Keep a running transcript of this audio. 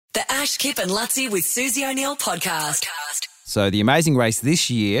Ash, Kip and Lutzi with Susie O'Neill podcast. So the Amazing Race this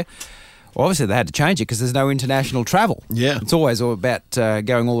year, well, obviously they had to change it because there's no international travel. Yeah. It's always all about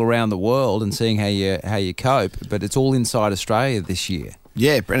going all around the world and seeing how you cope, but it's all inside Australia this year.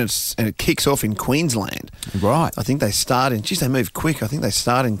 Yeah, and it kicks off in Queensland. Right. I think they start in... Geez, they move quick. I think they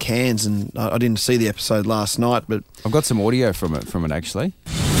start in Cairns, and I didn't see the episode last night, but... I've got some audio from it actually.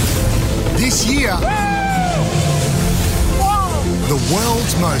 This year, the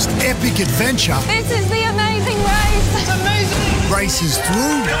world's most epic adventure This is the amazing race. It's amazing. races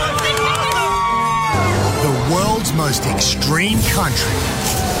through the world's most extreme country.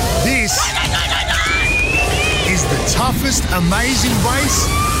 This is the toughest amazing race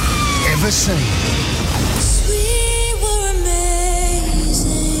ever seen.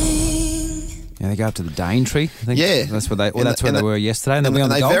 Yeah, they go up to the Daintree. I think Yeah. that's where they were yesterday, and they'll be on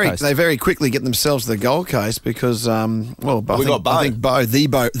the Gold Coast. They very quickly get themselves to the Gold Coast because, I think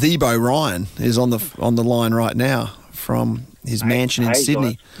Beau Ryan is on the line right now from his mansion in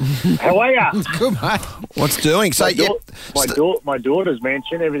Sydney. How are you? Good, mate. What's doing? So, My daughter's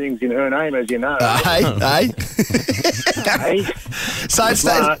mansion, everything's in her name, as you know. Hey. So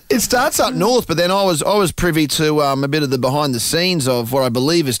it starts up north, but then I was privy to a bit of the behind the scenes of what I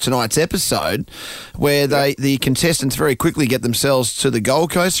believe is tonight's episode, where the contestants very quickly get themselves to the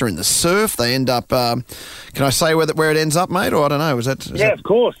Gold Coast. They're in the surf. They end up. Can I say where it ends up, mate? Or I don't know. Of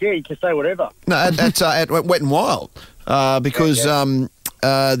course. Yeah, you can say whatever. No, at Wet and Wild. Because can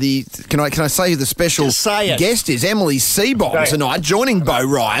I say who the special guest is? Emily Seabomb tonight, joining Beau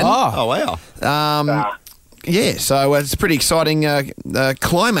Ryan. Oh wow! Yeah, so it's a pretty exciting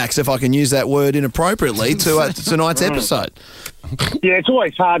climax, if I can use that word inappropriately, to tonight's episode. Yeah, it's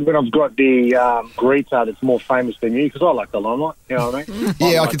always hard when I've got the greeter that's more famous than you, because I like the limelight, you know what I mean?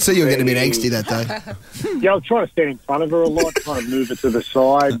 Yeah, I could see you were getting a bit angsty that day. Yeah, I was trying to stand in front of her a lot, trying to move her to the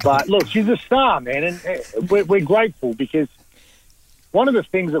side. But look, she's a star, man, and we're grateful because one of the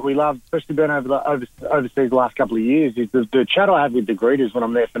things that we love, especially being overseas the last couple of years, is the chat I have with the greeters when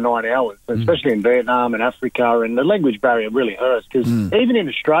I'm there for 9 hours, especially in Vietnam and Africa, and the language barrier really hurts because even in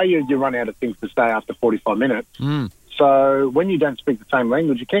Australia, you run out of things to say after 45 minutes. So when you don't speak the same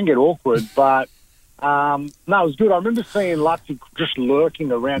language, it can get awkward, but no, it was good. I remember seeing Lutzi just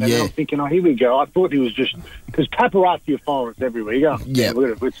lurking around, and I'm thinking, oh, here we go. I thought he was just... Because paparazzi are following us everywhere. You go,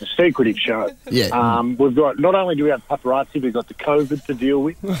 it's a secretive show. Yeah. We've got... Not only do we have paparazzi, we've got the COVID to deal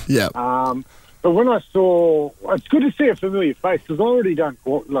with. Yeah. But when I saw... It's good to see a familiar face, because I've already done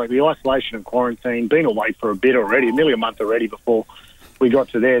the isolation and quarantine, been away for a bit already, nearly a month already before we got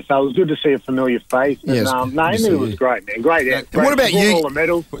to there. So it was good to see a familiar face. And, Emily was great, man. Great. What about you? All the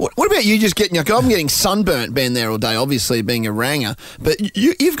medals. What about you just getting... I'm getting sunburnt being there all day, obviously being a ranger. But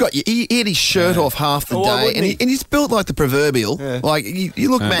you've got... He had his shirt off half the day, and he's built like the proverbial. Yeah. Like, you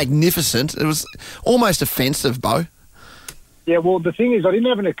look magnificent. It was almost offensive, Beau. Yeah, well, the thing is, I didn't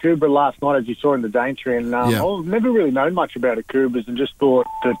have an Akubra last night, as you saw in the Daintree, and I've never really known much about Akubras and just thought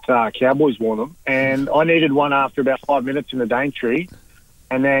that Cowboys wore them. And I needed one after about 5 minutes in the Daintree,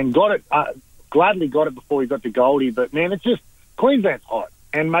 and then gladly got it before we got to Goldie. But, man, it's just, Queensland's hot.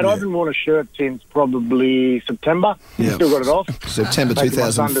 And, mate, I haven't worn a shirt since probably September. Yeah. Still got it off. September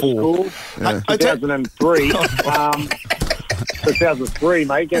 2004. 2003. 2003,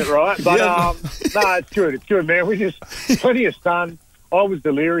 mate, get it right. But, no, it's good. It's good, man. We just, plenty of sun. I was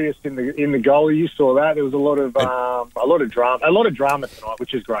delirious in the goal. You saw that. There was a lot of drama tonight,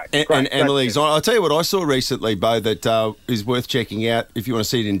 which is great. And Emily's on. I'll tell you what I saw recently, Beau, that is worth checking out if you want to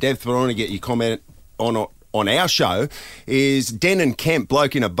see it in depth. But I want to get your comment on our show. Is Denon Kemp,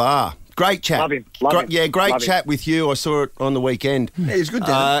 bloke in a bar. Great chat. Love him. Yeah, great chat with you. I saw it on the weekend. Yeah, he's good,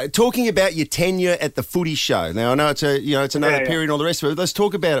 Denon. Talking about your tenure at the Footy show. Now I know it's another period and all the rest of it. But let's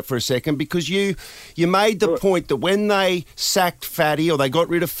talk about it for a second, because you made the point that when they sacked Fatty, or they got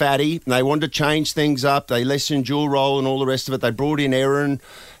rid of Fatty, and they wanted to change things up, they lessened dual role and all the rest of it. They brought in Aaron,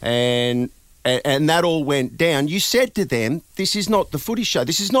 and that all went down. You said to them, "This is not the Footy show.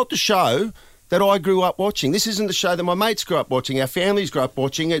 This is not the show that I grew up watching. This isn't the show that my mates grew up watching, our families grew up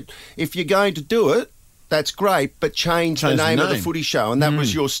watching it. If you're going to do it, that's great, but change the name of the Footy show." And that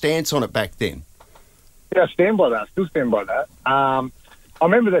was your stance on it back then. Yeah, I stand by that. I still stand by that. I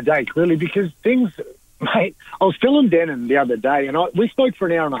remember that day clearly because things... Mate, I was filming Denon the other day, and we spoke for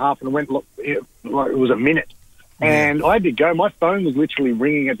an hour and a half, and it was a minute. And I had to go. My phone was literally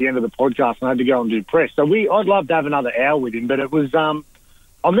ringing at the end of the podcast, and I had to go and do press. So I'd love to have another hour with him, but it was...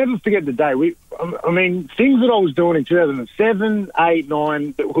 I'll never forget the day. Things that I was doing in 2007, 8,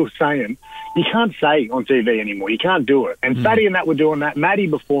 9 that we were saying, you can't say on TV anymore. You can't do it. And Fatty and that were doing that. Maddie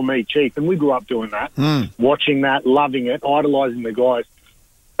before me, Chief, and we grew up doing that, watching that, loving it, idolising the guys.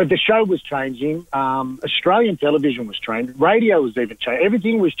 But the show was changing. Australian television was changing. Radio was even changing.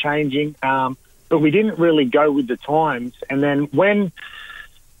 Everything was changing, but we didn't really go with the times. And then when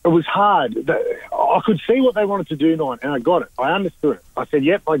it was hard, I could see what they wanted to do, and I got it. I understood it. I said,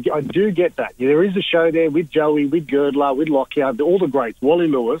 yep, I do get that. Yeah, there is a show there with Joey, with Girdler, with Lockyer, all the greats, Wally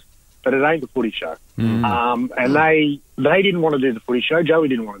Lewis, but it ain't the footy show. And they didn't want to do the footy show. Joey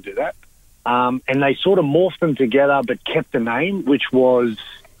didn't want to do that. And they sort of morphed them together but kept the name, which was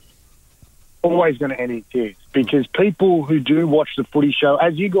always going to end in tears, because people who do watch the footy show,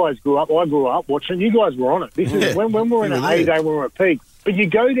 as you guys grew up, I grew up watching, you guys were on it. This is when we're in a heyday, when we're at peak. But you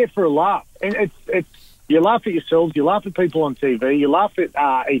go there for a laugh, and it's you laugh at yourselves, you laugh at people on TV, you laugh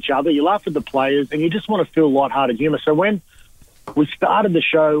at each other, you laugh at the players, and you just want to feel lighthearted humour. So when we started the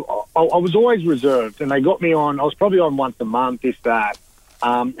show, I was always reserved, and they got me on. I was probably on once a month, if that.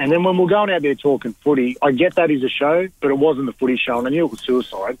 And then when we're going out there talking footy, I get that is a show, but it wasn't the footy show, and I knew it was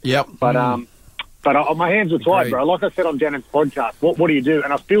suicide. Yep. But my hands were tied, bro. Like I said on Dannon's podcast, what do you do?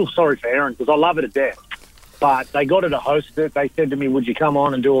 And I feel sorry for Aaron, because I love it to death. But they got her to host it. They said to me, would you come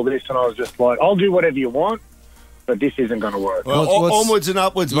on and do all this? And I was just like, I'll do whatever you want, but this isn't going to work. Well, onwards and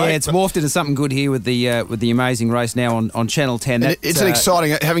upwards, mate. Yeah, it's morphed into something good here with the Amazing Race now on Channel 10. It's an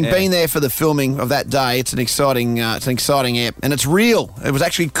exciting, having been there for the filming of that day, it's an exciting app. And it's real. It was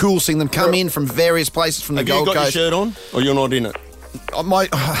actually cool seeing them come in from various places from the Gold Coast. Have you got your shirt on, or you're not in it? I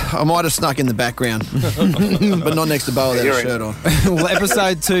might have snuck in the background, but not next to Beau without a shirt on. Well,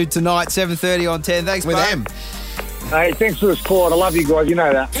 episode 2 tonight, 7:30 on 10. Thanks, with Beau. them. Hey, thanks for the support. I love you guys. You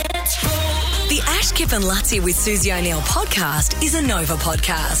know that. The Ash, Kip and Lutzi with Susie O'Neill podcast is a Nova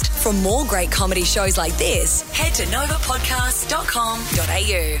podcast. For more great comedy shows like this, head to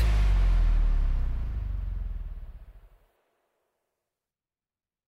novapodcast.com.au.